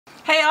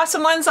Hey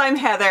awesome ones, I'm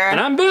Heather. And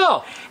I'm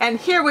Bill. And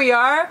here we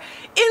are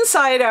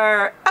inside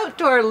our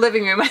outdoor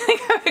living room, I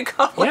think I would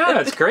call it. Yeah,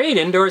 it's great.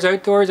 Indoors,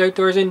 outdoors,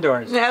 outdoors,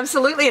 indoors.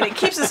 Absolutely, and it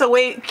keeps us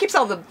away, keeps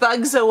all the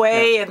bugs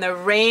away and the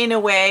rain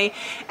away.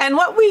 And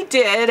what we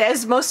did,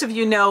 as most of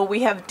you know,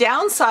 we have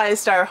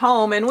downsized our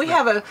home and we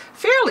have a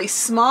fairly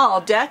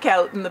small deck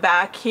out in the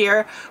back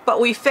here,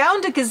 but we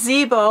found a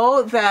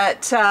gazebo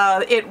that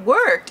it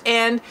worked.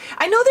 And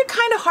I know they're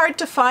kind of hard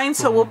to find,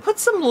 so we'll put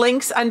some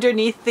links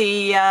underneath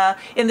the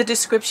in the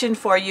description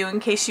for you in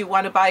case you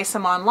want to buy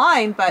some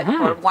online, but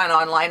or one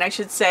online I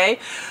should say.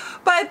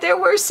 But there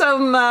were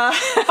some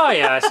oh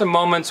yeah, some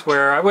moments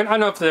where I don't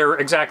know if they're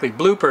exactly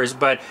bloopers,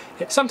 but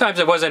sometimes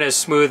it wasn't as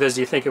smooth as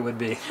you think it would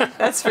be.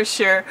 That's for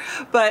sure.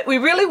 But we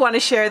really want to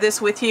share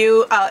this with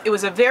you. It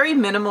was a very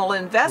minimal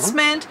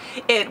investment.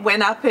 It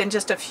went up in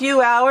just a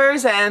few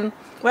hours, and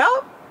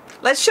well,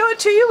 let's show it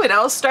to you. It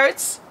all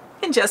starts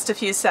in just a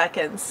few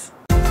seconds.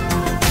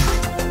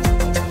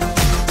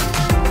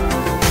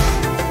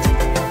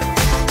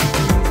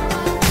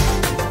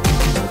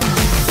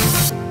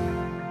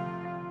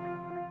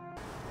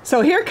 So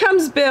here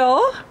comes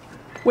Bill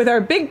with our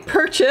big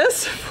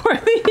purchase for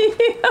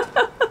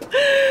the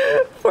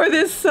for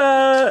this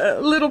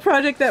little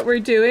project that we're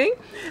doing.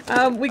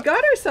 We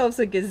got ourselves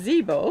a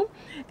gazebo,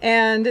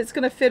 and it's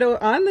going to fit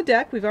on the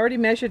deck. We've already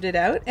measured it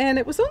out, and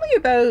it was only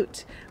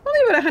about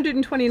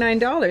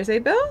 $129, eh,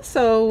 Bill?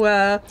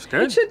 So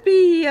it should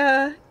be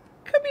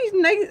could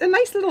be a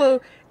nice little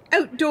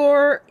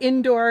outdoor,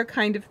 indoor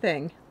kind of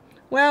thing.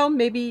 Well,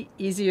 maybe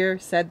easier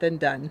said than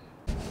done.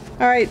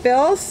 All right,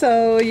 Bill,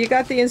 so you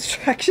got the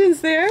instructions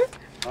there?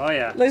 Oh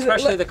yeah,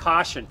 especially the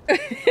caution.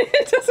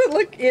 Does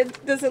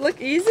it look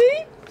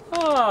easy?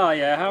 Oh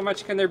yeah, how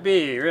much can there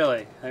be,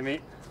 really? I mean,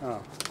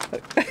 oh.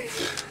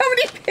 How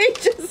many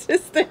pages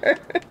is there?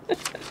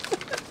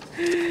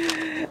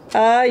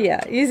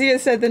 Yeah, easier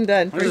said than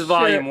done. This is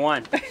volume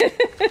 1.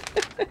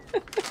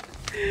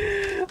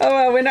 Oh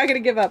well, we're not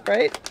going to give up,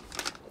 right?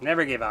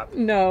 Never give up.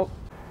 No.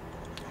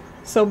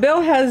 So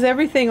Bill has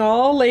everything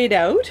all laid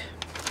out.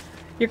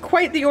 You're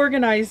quite the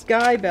organized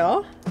guy,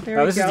 Bill.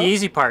 There this is the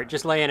easy part,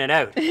 just laying it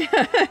out.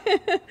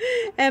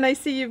 And I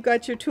see you've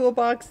got your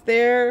toolbox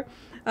there.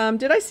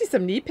 Did I see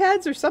some knee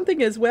pads or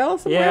something as well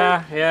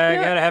somewhere? Yeah,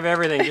 you gotta have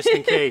everything just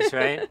in case,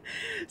 right?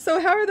 So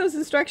how are those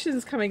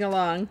instructions coming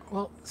along?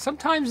 Well,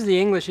 sometimes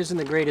the English isn't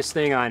the greatest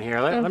thing on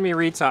here. Let me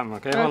read something,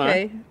 okay? Hold on.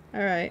 Okay,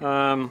 all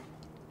right.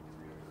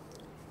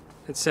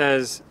 It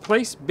says,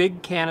 place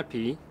big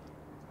canopy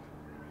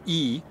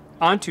E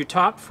onto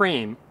top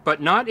frame,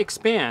 but not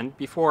expand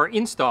before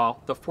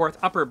install the 4th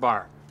upper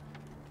bar.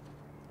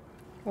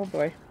 Oh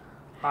boy.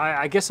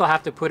 I guess I'll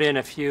have to put in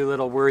a few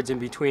little words in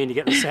between to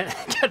get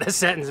the,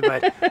 sentence,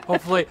 but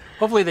hopefully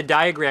the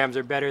diagrams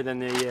are better than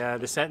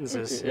the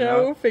sentences. Yeah,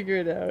 we'll figure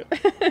it out.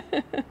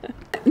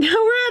 Now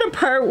we're at a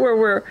part where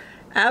we're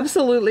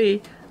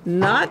absolutely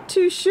not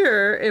too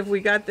sure if we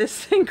got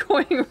this thing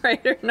going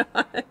right or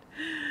not.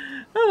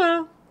 Oh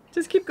well,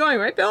 just keep going,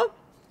 right, Bill?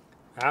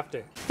 Have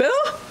to. Bill?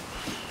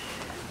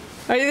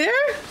 Are you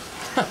there?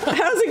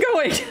 How's it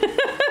going?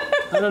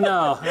 I don't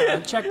know.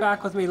 Check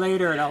back with me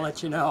later and I'll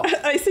let you know.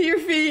 I see your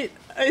feet.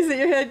 I see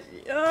your head.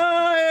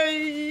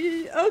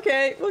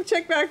 Okay, we'll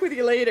check back with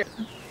you later.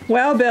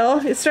 Well, Bill,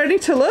 it's starting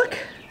to look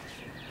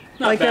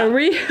like a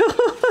real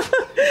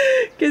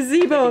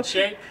gazebo.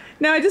 Shape.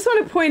 Now, I just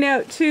want to point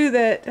out, too,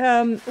 that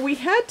we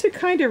had to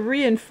kind of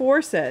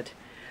reinforce it.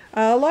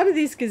 A lot of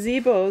these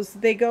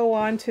gazebos, they go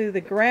onto the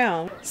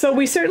ground. So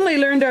we certainly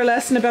learned our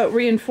lesson about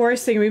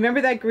reinforcing. Remember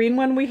that green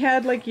one we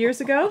had like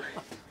years ago?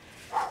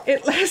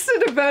 It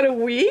lasted about a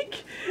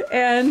week,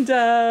 and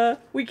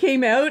we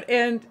came out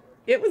and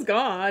it was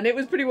gone. It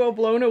was pretty well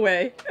blown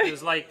away. It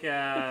was like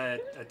a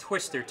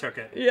twister took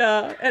it.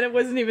 Yeah, and it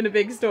wasn't even a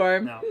big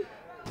storm. No.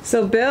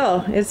 So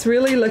Bill, it's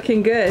really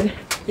looking good.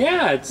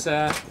 Yeah, it's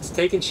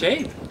taking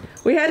shape.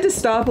 We had to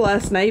stop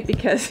last night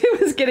because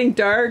it was getting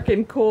dark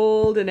and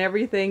cold and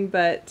everything,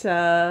 but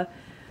no,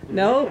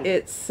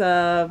 it's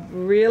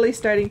really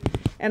starting.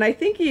 And I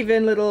think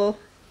even little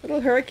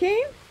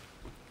Hurricane?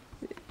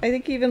 I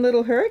think even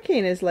little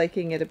Hurricane is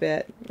liking it a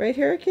bit. Right,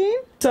 Hurricane?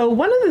 So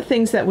one of the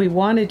things that we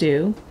want to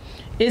do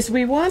is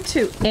we want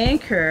to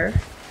anchor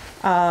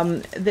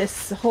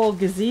this whole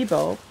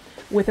gazebo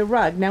with a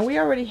rug. Now we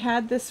already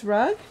had this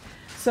rug.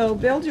 So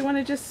Bill, do you want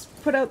to just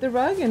put out the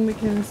rug and we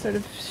can sort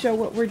of show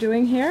what we're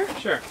doing here?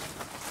 Sure.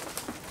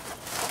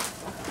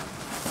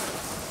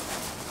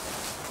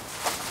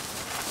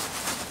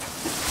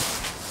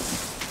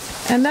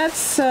 And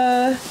that's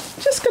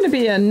just going to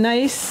be a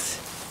nice,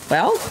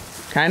 well,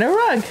 kind of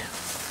rug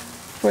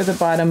for the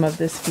bottom of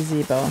this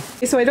gazebo.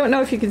 So I don't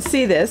know if you can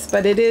see this,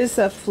 but it is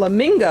a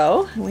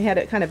flamingo. We had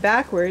it kind of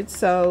backwards,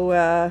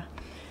 so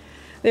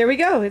there we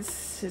go.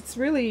 It's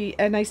really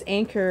a nice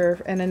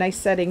anchor and a nice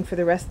setting for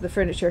the rest of the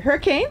furniture.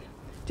 Hurricane,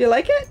 do you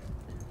like it?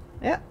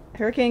 Yeah,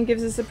 Hurricane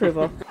gives us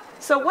approval.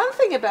 So one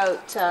thing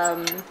about,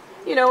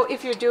 you know,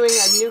 if you're doing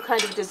a new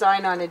kind of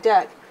design on a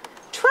deck,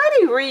 try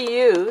to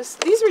reuse.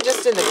 These were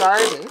just in the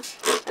garden,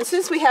 and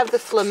since we have the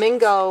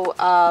flamingo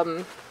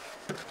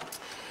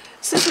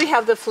since we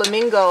have the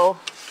flamingo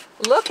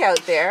look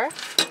out there,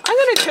 I'm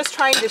going to just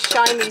try to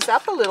shine these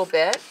up a little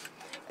bit.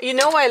 You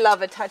know I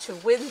love a touch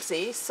of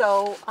whimsy,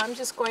 so I'm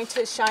just going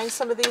to shine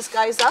some of these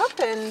guys up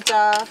and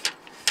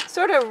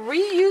sort of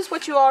reuse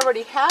what you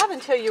already have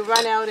until you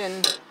run out,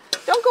 and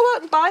don't go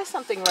out and buy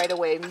something right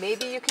away.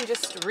 Maybe you can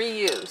just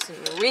reuse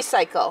and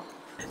recycle.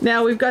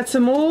 Now we've got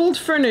some old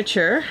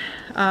furniture.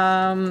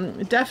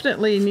 It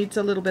definitely needs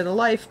a little bit of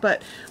life,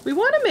 but we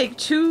want to make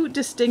two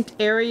distinct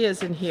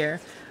areas in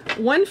here.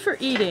 One for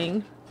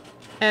eating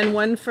and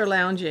one for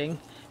lounging.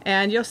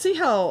 And you'll see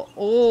how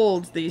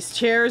old these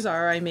chairs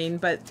are, I mean,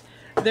 but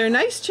they're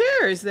nice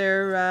chairs.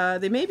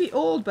 They may be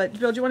old, but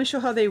Bill, do you want to show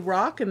how they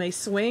rock and they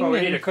swing? Well,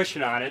 we need a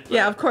cushion on it.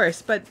 Yeah, of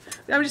course, but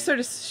I'm just sort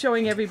of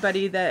showing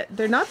everybody that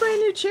they're not brand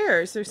new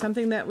chairs. They're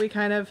something that we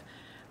kind of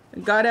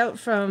got out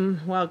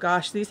from, well,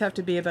 gosh, these have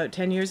to be about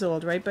 10 years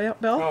old, right, Bill?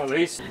 Oh, at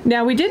least.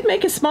 Now, we did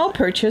make a small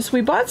purchase. We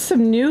bought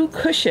some new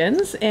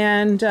cushions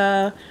and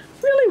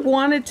really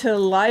wanted to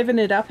liven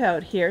it up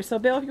out here. So,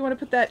 Bill, if you want to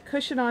put that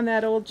cushion on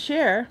that old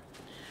chair,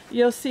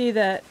 you'll see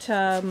that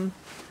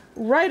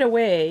right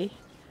away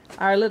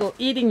our little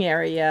eating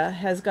area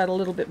has got a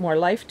little bit more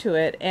life to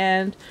it.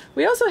 And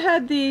we also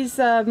had these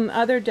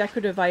other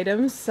decorative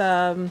items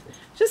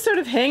just sort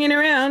of hanging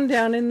around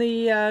down in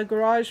the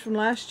garage from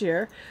last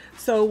year.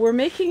 So we're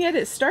making it,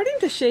 it's starting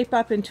to shape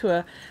up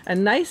into a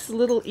nice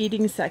little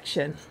eating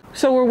section.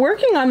 So we're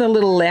working on the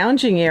little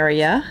lounging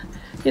area.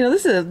 You know,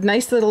 this is a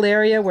nice little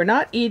area. We're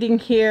not eating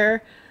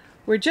here.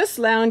 We're just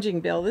lounging,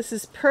 Bill. This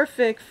is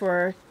perfect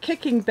for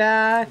kicking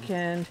back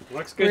and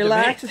looks good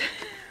relax. To me.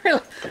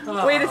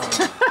 Wait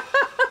a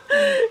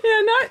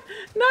yeah,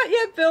 not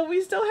yet, Bill. We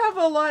still have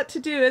a lot to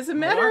do. As a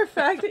matter of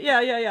fact,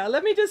 yeah.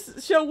 Let me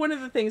just show one of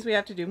the things we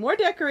have to do. More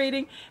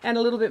decorating and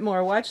a little bit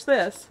more. Watch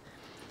this.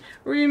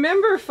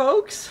 Remember,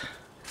 folks,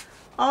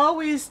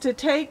 always to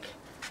take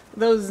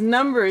those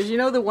numbers, you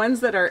know, the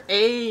ones that are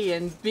A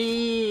and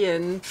B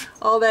and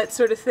all that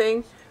sort of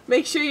thing.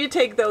 Make sure you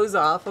take those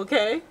off,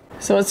 okay?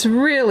 So it's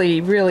really,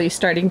 really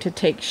starting to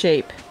take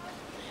shape.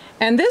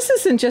 And this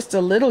isn't just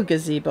a little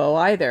gazebo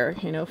either,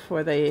 you know,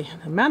 for the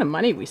amount of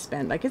money we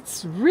spend. Like,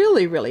 it's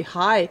really, really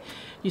high.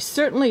 You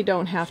certainly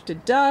don't have to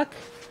duck.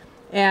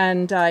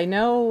 And I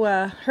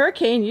know,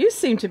 Hurricane, you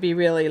seem to be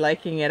really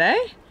liking it,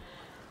 eh?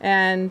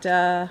 And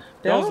Bill?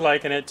 Bill's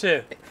liking it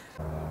too.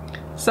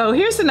 So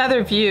here's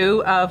another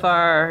view of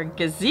our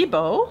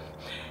gazebo.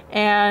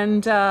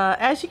 And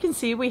as you can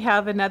see, we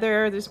have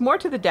there's more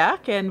to the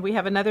deck, and we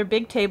have another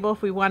big table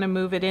if we want to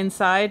move it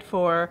inside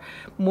for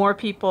more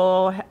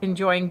people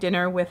enjoying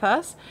dinner with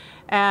us.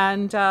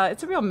 And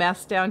it's a real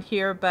mess down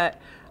here, but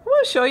I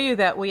want to show you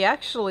that we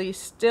actually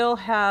still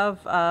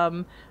have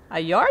a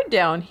yard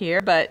down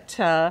here. But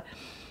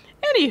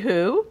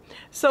anywho,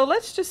 so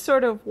let's just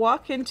sort of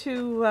walk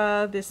into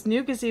this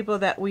new gazebo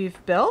that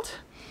we've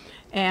built.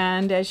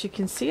 And as you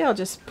can see, I'll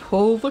just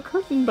pull the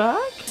curtain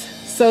back.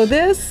 So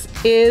this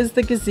is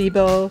the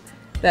gazebo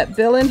that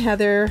Bill and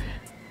Heather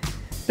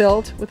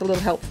built with a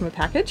little help from a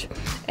package.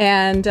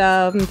 And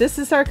this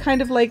is our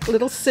kind of like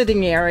little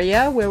sitting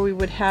area where we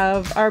would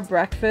have our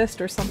breakfast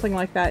or something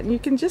like that. And you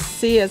can just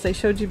see, as I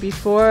showed you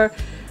before,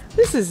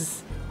 this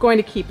is going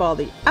to keep all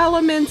the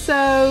elements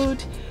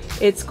out.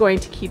 It's going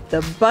to keep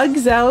the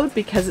bugs out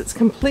because it's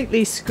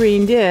completely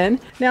screened in.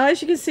 Now,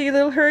 as you can see,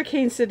 little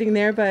Hurricane sitting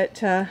there,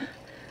 but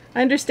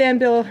I understand,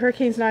 Bill,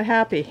 Hurricane's not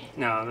happy.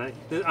 No,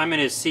 I'm in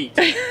his seat.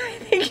 I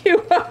think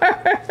you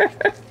are.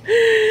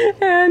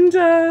 And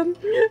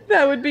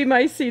that would be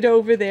my seat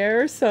over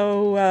there.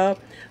 So,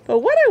 but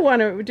what I want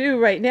to do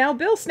right now,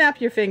 Bill,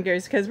 snap your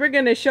fingers, because we're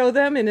going to show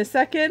them in a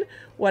second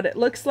what it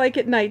looks like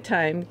at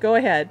nighttime. Go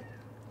ahead.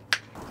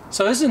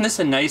 So isn't this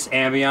a nice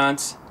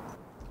ambiance?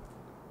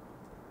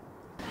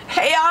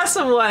 Hey,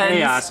 awesome ones!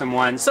 Hey, awesome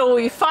ones. So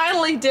we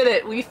finally did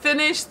it. We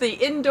finished the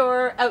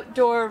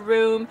indoor-outdoor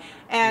room,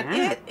 and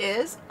it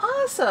is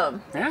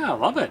awesome. Yeah, I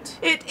love it.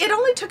 It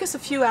only took us a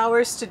few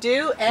hours to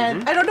do,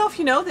 and I don't know if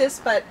you know this,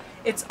 but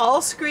it's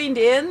all screened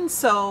in,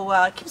 so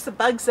it keeps the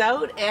bugs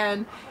out,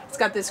 and it's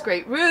got this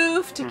great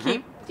roof to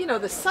keep, you know,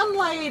 the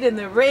sunlight and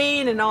the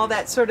rain and all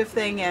that sort of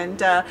thing. And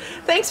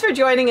thanks for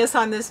joining us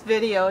on this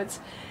video.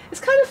 It's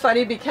kind of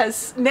funny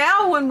because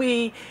now when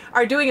we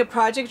are doing a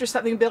project or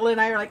something, Bill and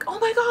I are like, oh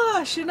my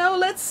gosh, you know,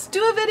 let's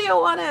do a video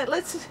on it.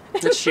 Let's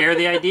share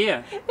the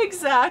idea.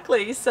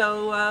 Exactly.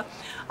 So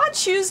on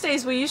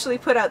Tuesdays, we usually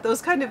put out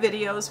those kind of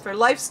videos for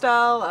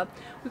lifestyle.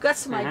 We've got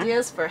some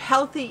ideas for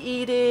healthy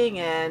eating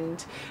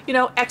and, you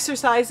know,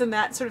 exercise and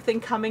that sort of thing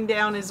coming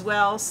down as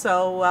well.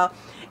 So,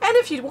 and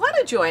if you want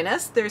to join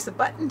us, there's a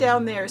button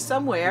down there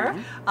somewhere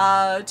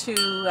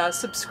to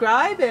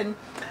subscribe. And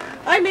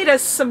I made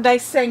us some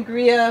nice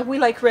sangria. We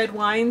like red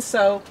wine,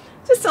 so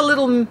just a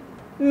little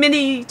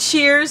mini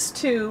cheers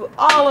to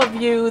all of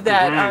you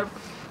that are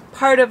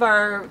part of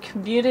our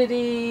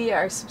community,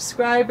 our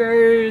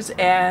subscribers.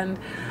 And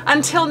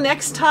until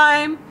next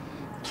time,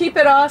 keep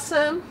it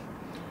awesome.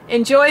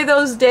 Enjoy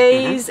those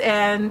days,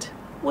 and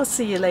we'll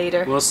see you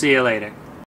later. We'll see you later.